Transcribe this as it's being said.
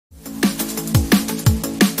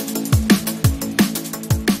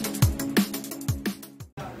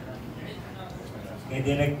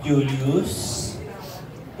kay Direk Julius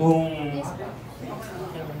kung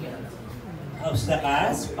how's the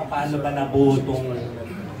cast? Paano ba nabuo itong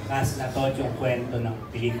cast na to at yung kwento ng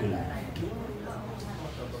pelikula?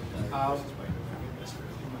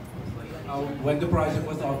 When the project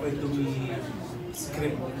was offered to me,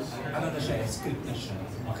 script na siya.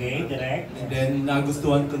 Okay, direct. And then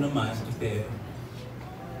nagustuhan ko naman kasi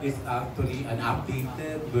it's actually an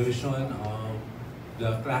updated version of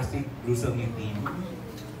the classic Gruesome theme.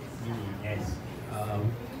 Yes.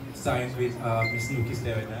 Signed with Miss Nuki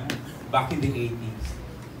Serna back in the 80s.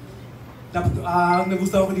 Tapos,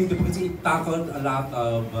 nagustuhan ko dito kasi it tackled a lot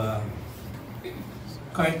of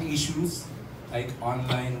current issues like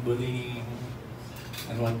online bullying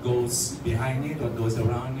and what goes behind it, what goes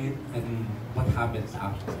around it, and what happens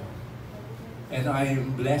after. And I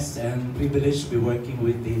am blessed and privileged to be working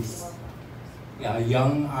with these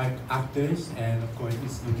young actors and of course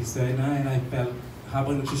Miss Nuki Serna, and I felt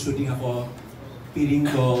habang nagsushooting ako, feeling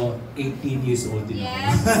ko 18 years old din ako.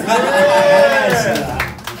 Yes!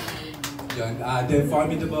 They're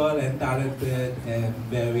formidable and talented and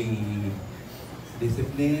very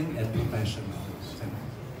disciplined and professional.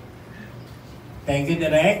 Thank you,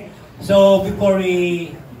 Direk. So, before we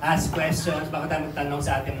ask questions, baka tayo magtanong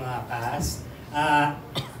sa ating mga cast,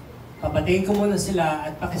 papatingin ko muna sila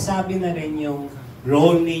at pakisabi na rin yung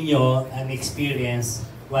role ninyo and experience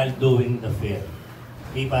while doing the film.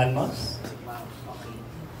 Ivan Mos? Okay.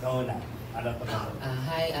 Go na.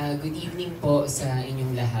 Hi, good evening po sa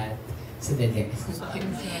inyong lahat. Sadali.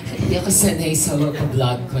 Hindi ako sanay sa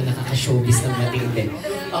vlog ko, nakaka-showbiz ng matindi.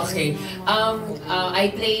 Okay.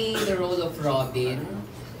 I play the role of Robin.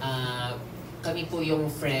 Kami po yung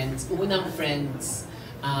unang friends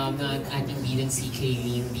na ating bilang si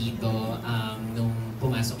Kyline dito nung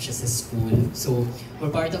pumasok siya sa school. So,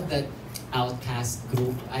 we're part of that outcast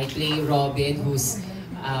group. I play Robin, who's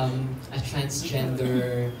a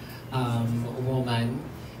transgender woman.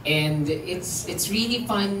 And it's really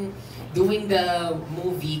fun doing the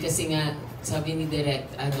movie kasi nga, sabi ni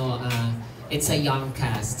Direct, it's a young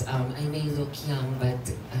cast. I may look young, but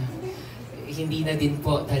hindi na din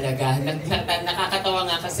po talaga.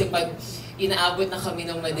 Nakakatawa nga kasi pag inaabot na kami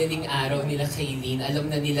ng madaling araw nila Kyline,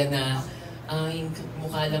 alam na nila na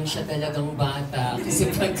mukha lang siya talagang bata.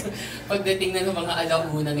 Kasi pagdating na ng mga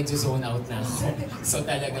alauna, nagzo-zone out na ako. So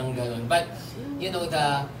talagang gano'n. But, you know,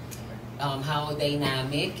 how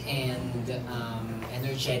dynamic and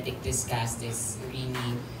energetic this cast is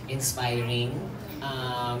really inspiring.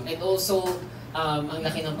 And also, ang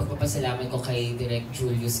laki ng pagpapasalamat ko kay Direk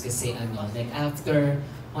Julius kasi like after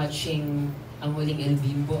watching ang huling El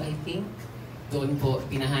Bimbo, I think, doon po,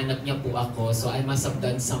 pinahanap niya po ako. So I must have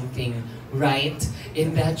done something right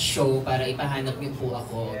in that show para ipahanap niyo po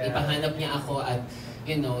ako. Ipahanap niya ako at,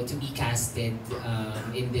 you know, to be casted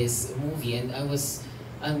in this movie. And I was,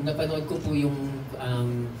 napanood ko po yung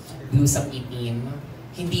Blusang Itim.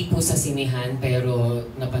 Hindi po sa sinehan, pero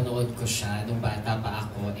napanood ko siya nung bata pa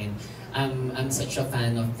ako. And I'm such a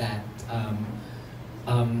fan of that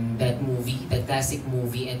that movie, that classic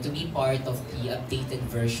movie, and to be part of the updated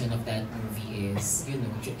version of that movie is, you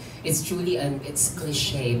know, it's truly it's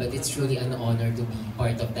cliche, but it's truly an honor to be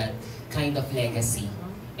part of that kind of legacy.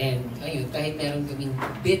 And ayun, kahit meron kaming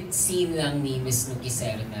bit scene lang ni Miss Nuki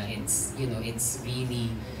Serna, it's, you know, it's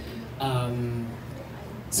really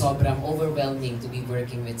sobrang overwhelming to be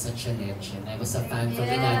working with such a legend. I was a fan from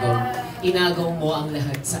inagaw mo ang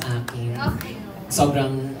lahat sa akin.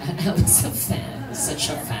 Sobrang, I was a fan,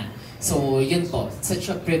 such a fan. So yun po,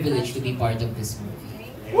 such a privilege to be part of this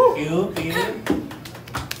movie. Thank you, Bill.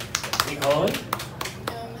 Nicole?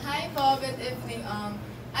 Hi po, good evening.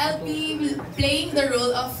 I'll be playing the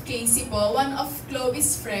role of Casey po, one of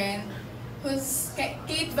Chloe's friend, who's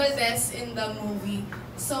Kate Valdez in the movie.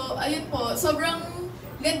 So ayun po, sobrang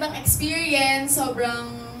gandang experience,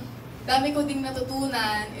 sobrang dami ko ding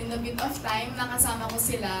natutunan in a bit of time na kasama ko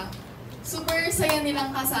sila. Super saya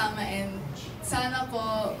nilang kasama and sana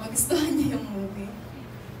po magustuhan niyo yung movie.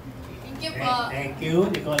 Thank you po. Thank you,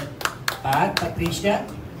 Nicole. Patricia?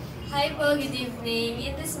 Hi po, good evening.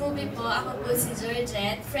 In this movie po, ako po si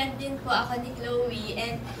Georgette. Friend din po ako ni Chloe.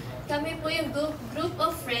 And kami po yung group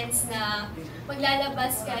of friends na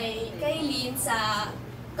maglalabas kay Kyline sa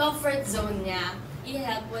comfort zone niya.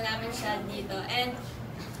 I-help po namin siya dito. And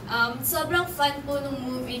sobrang fun po ng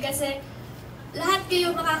movie kasi lahat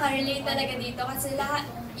kayo makaka-relate talaga dito kasi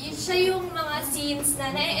siya yung mga scenes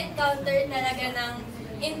na na-encounter talaga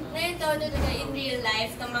in real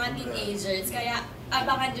life ng mga teenagers. Kaya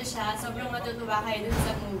abangan nyo siya. Sobrang matutuwa kayo dun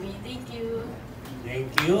sa movie. Thank you.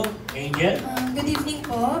 Thank you. Angel? Good evening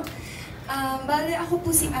po. Bale, ako po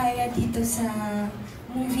si Aya dito sa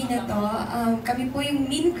movie na to. Kami po yung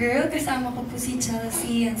mean girl, kasama ko po si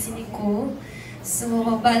Chelsea and si Nicole.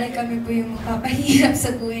 So, balik kami po yung magpapahirap sa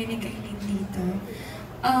buhay ni Kyline dito.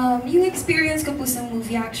 Yung experience ko po sa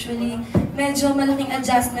movie actually, medyo malaking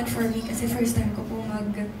adjustment for me kasi first time ko po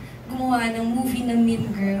gumawa ng movie na mean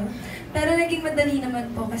girl. Pero naging madali naman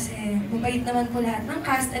po kasi mabait naman po lahat ng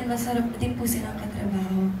cast and masarap din po silang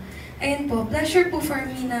katrabaho. Ayun po, pleasure po for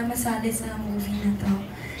me na masali sa movie na to.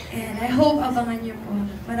 And I hope abangan niyo po.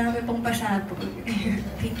 Marami pong pasabog.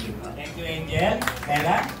 Thank you po. Thank you, Angel.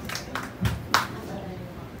 Ella?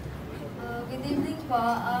 Good evening po.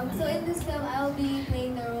 So in this film, I'll be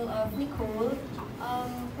playing the role of Nicole,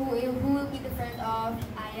 who will be the friend of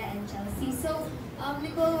Aya and Chelsea. So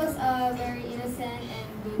Nicole was a very innocent and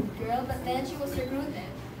good girl, but then she was recruited.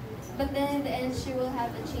 But then in the end, she will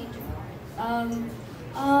have a change of heart.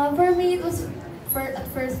 For me, it was at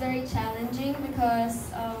first very challenging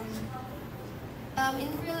because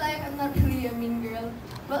in real life, I'm not really a mean girl.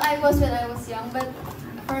 Well, I was when I was young, but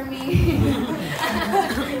for me,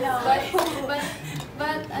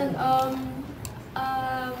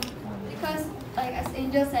 because like as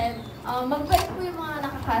Angel said, magbait po yung mga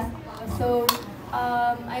nakakast ko. So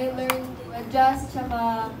I learned to adjust,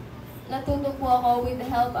 tsaka natuto po ako with the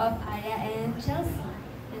help of Aya and Chelsea.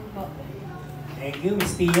 Yun po. Thank you,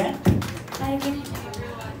 Miss Tia. Hi, good evening,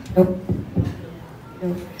 everyone.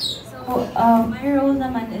 So, my role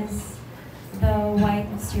naman is the white,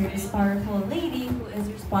 mysterious, powerful lady who is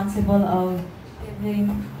responsible of giving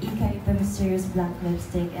Ikay the mysterious black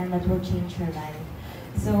lipstick, and that will change her life.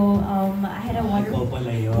 So, I had a wonderful... Ikaw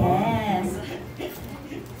pala yun. Yes.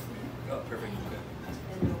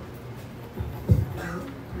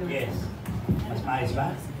 Yes. Mas maayos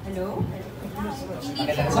ba? Hello?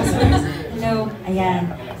 Pakilala. Hello. Ayan.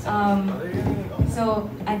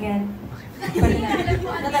 So, again,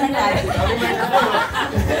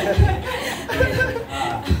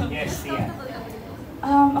 yes, Tia.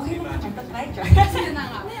 Okay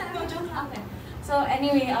So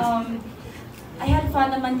anyway, I had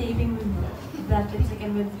fun naman taping with Black Lipstick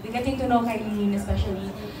and with getting to know Kyline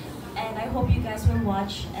especially. And I hope you guys will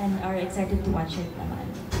watch and are excited to watch it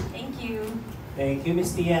naman. Thank you. Thank you,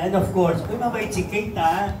 Miss Tia. And of course, uy, mabait si Kate,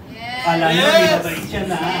 ha? Yes! Kala nyo, hindi mabait siya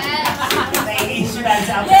na. Nai-insurance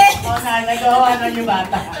ako. O na, nagawa na yung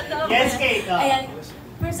bata. Yes, Kate. Oh. Ayan.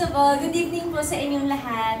 First of all, good evening po sa inyong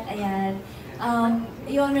lahat. Ayan.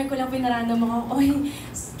 I-honor ko lang po yung nararamdaman ko.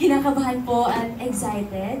 Kinakabahan po at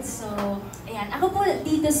excited. So, ayan. Ako po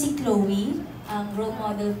dito si Chloe, ang role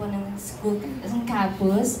model po ng school, ng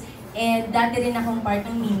campus. And dati rin akong part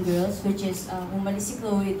ng Mean Girls, which is umalis si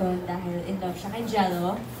Chloe doon dahil in love siya kay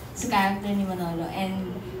Jello, sa character ni Manolo.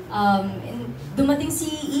 And dumating si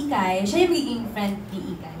Ikay, siya yung magiging friend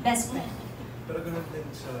ni Ikay, best friend. Pero ganun din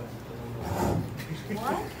siya.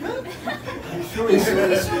 What? Sure.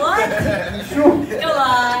 What? Sure. Come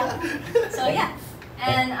on. So yeah.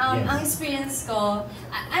 And ang experience ko,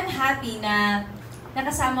 I'm happy na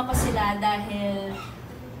nakasama ko sila dahil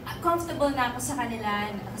comfortable na ako sa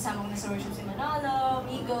kanila. Nakasama ko na sa workshop si Manolo,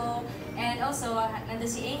 Migo, and also nandun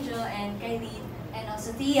si Angel and Kyline, and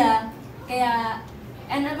also Tia. Kaya,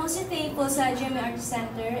 and I'm also thankful sa GMA Arts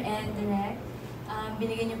Center and Direct.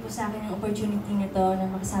 Binigyan niyo po sa akin yung opportunity nito na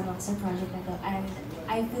makasama ko sa project na to. And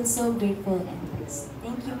I feel so grateful and blessed.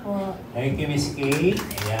 Thank you po. Thank you, Miss Kate.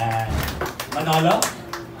 Ayan. Manolo?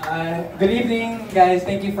 Good evening, guys.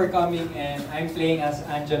 Thank you for coming. And I'm playing as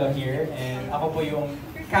Angelo here. And ako po yung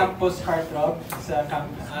campus heartthrob sa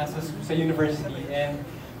university. And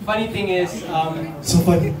funny thing is, So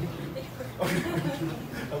funny.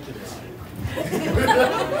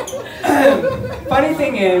 funny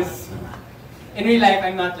thing is, in real life,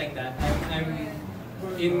 I'm not like that. I'm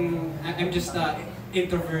just an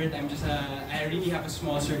introvert. I really have a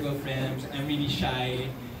small circle of friends. I'm really shy.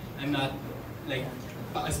 I'm not like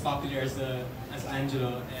as popular as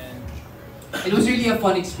Angelo. And it was really a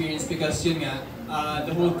fun experience because yun nga,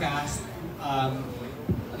 the whole cast,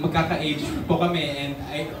 magkaka-age po kami, and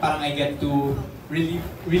I get to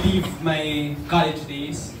relive my college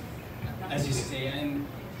days, as you say,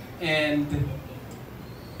 and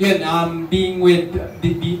yun, being with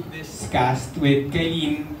this cast with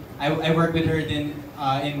Kyline, I worked with her then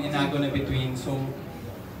in Inago na between, so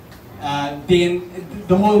then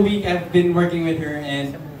the whole week I've been working with her,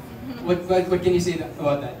 and what can you say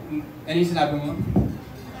about that? Ano yung sinabi mo?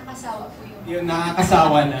 Nakakasawa po yun. Yung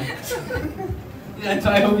nakakasawa na. Yeah, so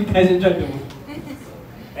I hope you guys enjoy the movie.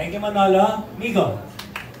 Thank you, Manolo. Migo?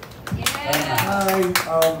 Hi.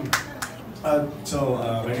 My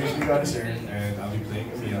name is Migo Adecer, and I'll be playing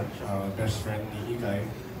Emil, best friend ni Ikay.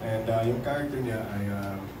 And yung character niya ay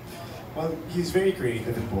Well, he's very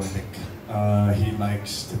creative and poetic. He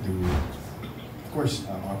likes to do, of course,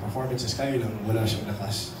 our performances, kaya lang wala siyang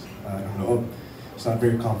lakas ng loob. He's not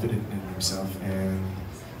very confident in himself, and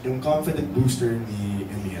yung confident booster ni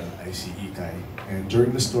Emil ay si Ikay. And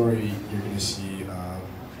during the story, you're gonna see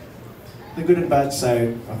the good and bad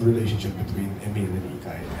side of the relationship between Emil and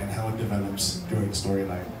Ikay and how it develops during the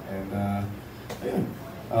storyline. And ayun.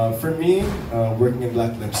 For me, working in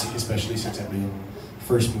Black Lipstick, especially since ito yung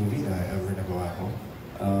first movie na ever nagawa ko.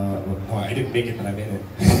 No, I didn't make it, but I'm in it.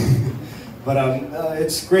 But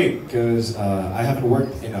it's great because I haven't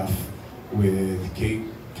worked enough with Kate,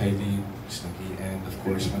 Kyline, Snooki, and of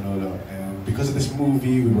course Manolo. And because of this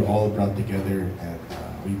movie, we were all brought together and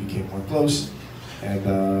we became more close. And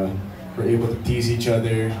we're able to tease each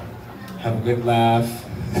other, have a good laugh.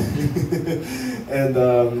 And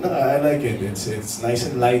no, I like it. It's nice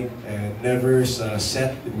and light, and never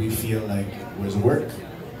set that we feel like it was work.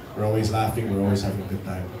 We're always laughing, we're always having a good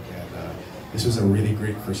time. And this was a really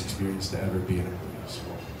great first experience to ever be in a movie. So,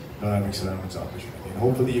 maraming salamat sa opportunity. And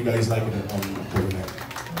hopefully you guys like it on October 9th.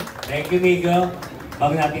 Thank you, Migo.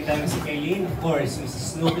 Bago natin tanong si Kyline, of course,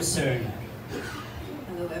 Mrs. Snookerson.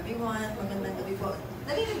 Hello everyone, magandang gabi po.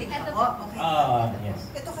 Narinig ako? Okay.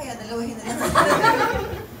 Yes. Ito kaya, dalawahin na lang.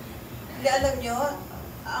 Hindi, alam nyo,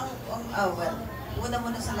 well, una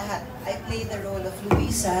muna sa lahat, I play the role of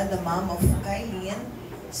Luisa, the mom of Kyline,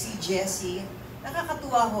 si Jessie.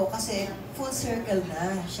 Nakakatuwa ho kasi full circle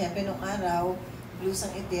na. Siyempre nung araw, blues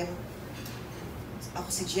ang itim. Ako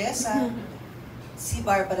si Jessa, si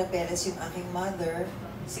Barbara Perez yung aking mother,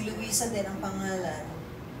 si Luisa din ang pangalan,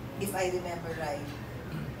 if I remember right.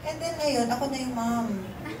 And then ngayon, ako na yung mom.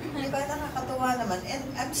 Diba, nakakatuwa naman. And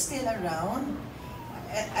I'm still around.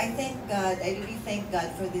 And I thank God, I really thank God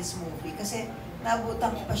for this movie kasi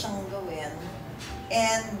nabutan ko pa siyang gawin.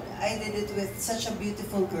 And I did it with such a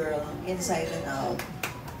beautiful girl, inside and out.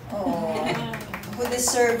 Oh, who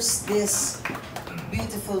deserves this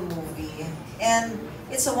beautiful movie. And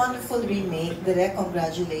it's a wonderful remake. Direk,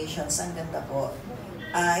 congratulations. Ang ganda po.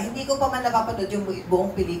 Hindi ko pa man napapanood yung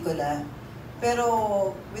buong pelikula.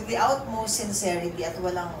 Pero with the utmost sincerity at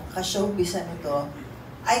walang ka-showbizan nito,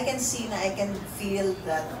 I can see na I can feel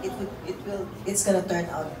that it's gonna turn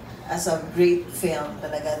out as a great film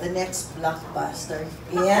talaga. The next blockbuster.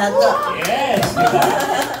 Yeah. Yes!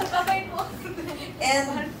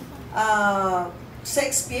 And sa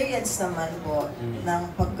experience naman po ng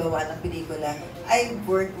paggawa ng pelikula, I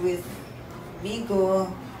worked with Migo.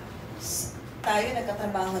 Tayo,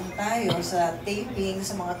 nagkatrabahan tayo sa taping,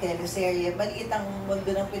 sa mga teleserye. Maliit ang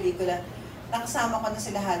mundo ng pelikula. Nakasama ko na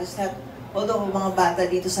sila halos lahat. Although mga bata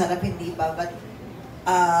dito sa harap hindi pa, but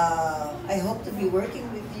I hope to be working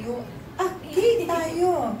with you. Kate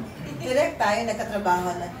tayo! Direct tayo,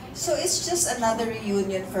 nagkatrabaho na. So it's just another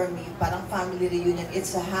reunion for me. Parang family reunion.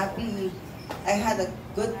 It's a happy... I had a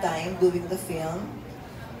good time doing the film.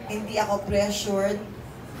 Hindi ako pressured.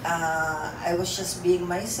 I was just being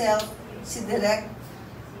myself. Si Direk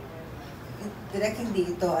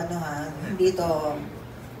hindi ito, hindi ito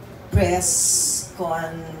press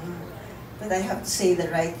con, but I have to say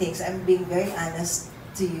the right things. I'm being very honest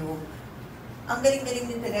to you. Ang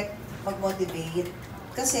galing-galing ni Direk mag-motivate.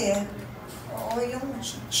 Kasi, yung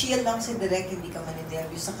chill lang si Direk, hindi ka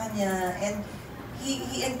maninervous sa kanya. And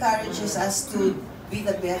he encourages us to be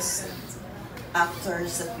the best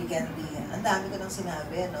actors that we can be. Ang dami ko nang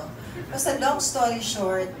sinabi, no? Basta long story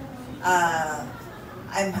short,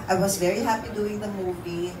 I was very happy doing the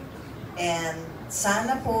movie, and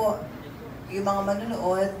sana po yung mga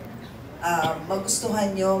manonood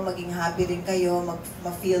magustuhan nyo, maging happy rin kayo,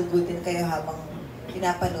 ma-feel good din kayo habang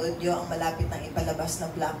pinapanood nyo ang malapit ng ipalabas na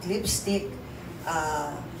Black Lipstick.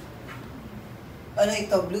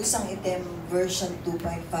 Ito, Blues ang Itim version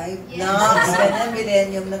 2.5. Yeah. Ganun,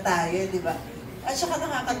 millennium na tayo, di ba? At saka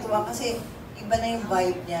nakakatuwa kasi iba na yung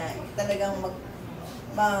vibe niya. Talagang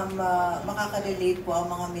makaka-relate po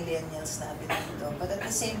ang mga millennials natin dito. But at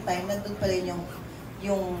the same time, nandun pa rin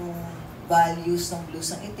yung values ng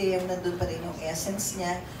Blues ang Itim, nandun pa rin yung essence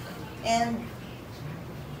niya. And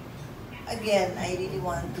again, I really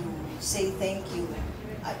want to say thank you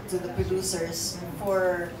to the producers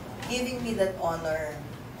for giving me that honor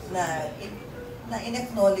na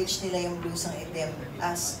in-acknowledge nila yung Blues ang Itim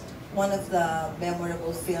as one of the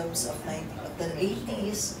memorable films of the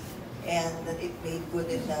 80s, and that it made good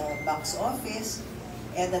in the box office,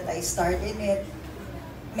 and that I starred in it.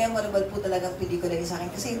 Memorable po talagang pelikula yun sa akin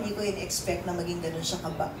kasi hindi ko in-expect na maging ganun siya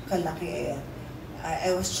kalaki.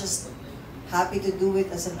 I was just happy to do it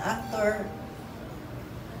as an actor.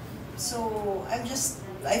 So,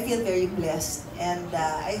 I feel very blessed, and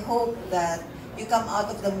I hope that you come out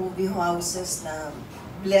of the movie houses na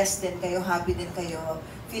blessed din kayo, happy din kayo,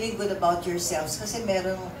 feeling good about yourselves kasi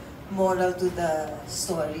merong moral to the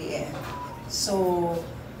story eh. So,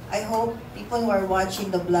 I hope people who are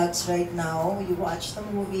watching the vlogs right now, you watch the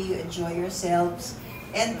movie, you enjoy yourselves,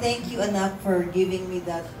 and thank you, anak, for giving me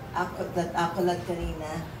that accolade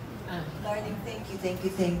kanina. Darling, thank you, thank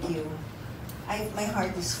you, thank you. My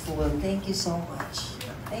heart is full. Thank you so much.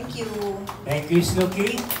 Thank you. Thank you,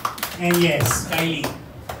 Snooki. And yes, Kylie.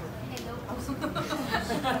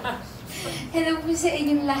 Hello po sa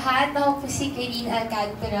inyong lahat. Ako po si Kyline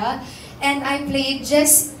Alcantara. And I played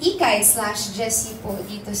Ikay/Jessie po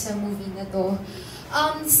dito sa movie na to.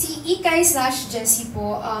 Si Ikay/Jessie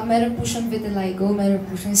po, meron po siyang vitiligo, meron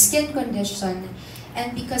po siyang skin condition.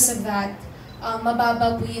 And because of that,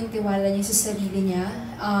 mababa po yung tiwala niya sa sarili niya.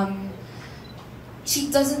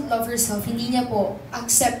 She doesn't love herself. Hindi niya po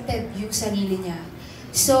accepted yung sarili niya.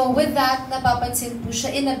 So with that, napapansin po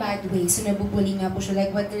siya in a bad way. So nabubuli nga po siya.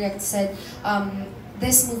 Like what Direct said,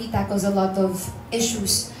 this movie tackles a lot of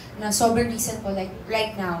issues na sobrang recent po, like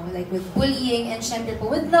right now, like with bullying and syempre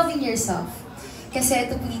po with loving yourself. Kasi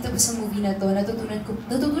ito po dito po sa movie na to,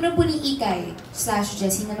 natutunan po ni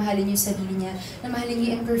Ikay/Jessie na mahalin yung sarili niya, na mahalin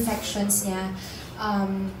yung imperfections niya.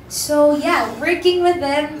 So yeah, working with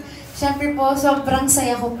them, syempre po, sobrang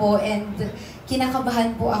saya ko po and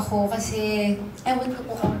kinakabahan po ako kasi ewan ko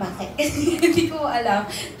po kung bakit. Hindi ko alam.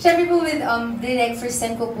 Syempre po with Direk, first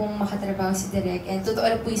time ko pong makatrabaho si Direk and totoo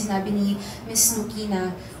lang po yung sinabi ni Miss Snooki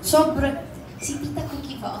na sobrang, si Tita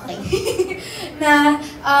Cookie ba? Okay. na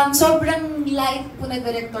sobrang light po na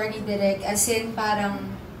director ni Direk as in parang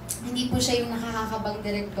hindi po siya yung nakakakabang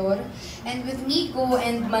director. And with Migo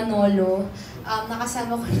and Manolo,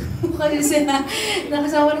 nakasama ko na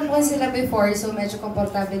po sila before, so medyo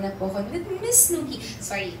komportable na po ako. With Miss Snooki,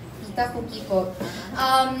 sorry, Tita Cookie po.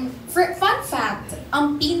 Fun fact,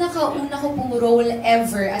 ang pinakauna ko pong role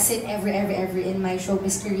ever, as in ever in my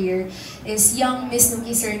showbiz career, is young Miss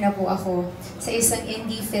Snooki sir na po ako sa isang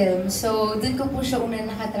indie film. So, dun ko po siya una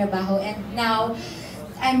nakatrabaho and now,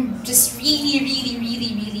 I'm just really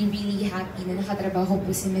happy na nakatrabaho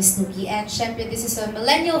po si Miss Snooki. And syempre, this is a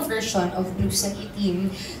millennial version of Blues and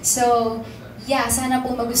Itim. So, yeah, sana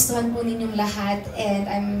po magustuhan po ninyong lahat. And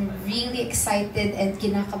I'm really excited and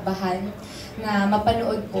kinakabahan na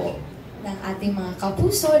mapanood po ng ating mga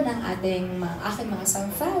kapuso, ng aking mga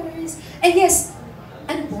sunflowers. And yes,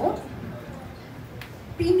 ano po?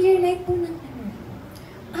 Premiere night po ng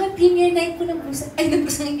premiere night po ng Blues ay, ng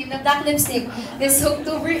Black Lipstick. This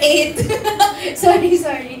October 8. sorry.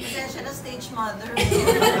 Attention na stage mother.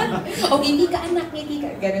 Hindi ka anak, hindi ka.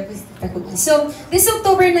 Ganun po si Tita Cookie. So, this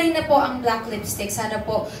October 9 na po ang Black Lipstick. Sana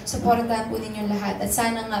po, supportahan po ninyong lahat. At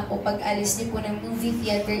sana nga po, pag alis niyo po ng movie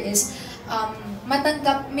theater is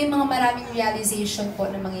matanggap, may mga maraming realization po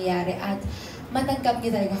na mangyayari at matanggap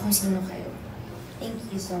niyo talaga kung sino kayo. Thank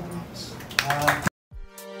you so much.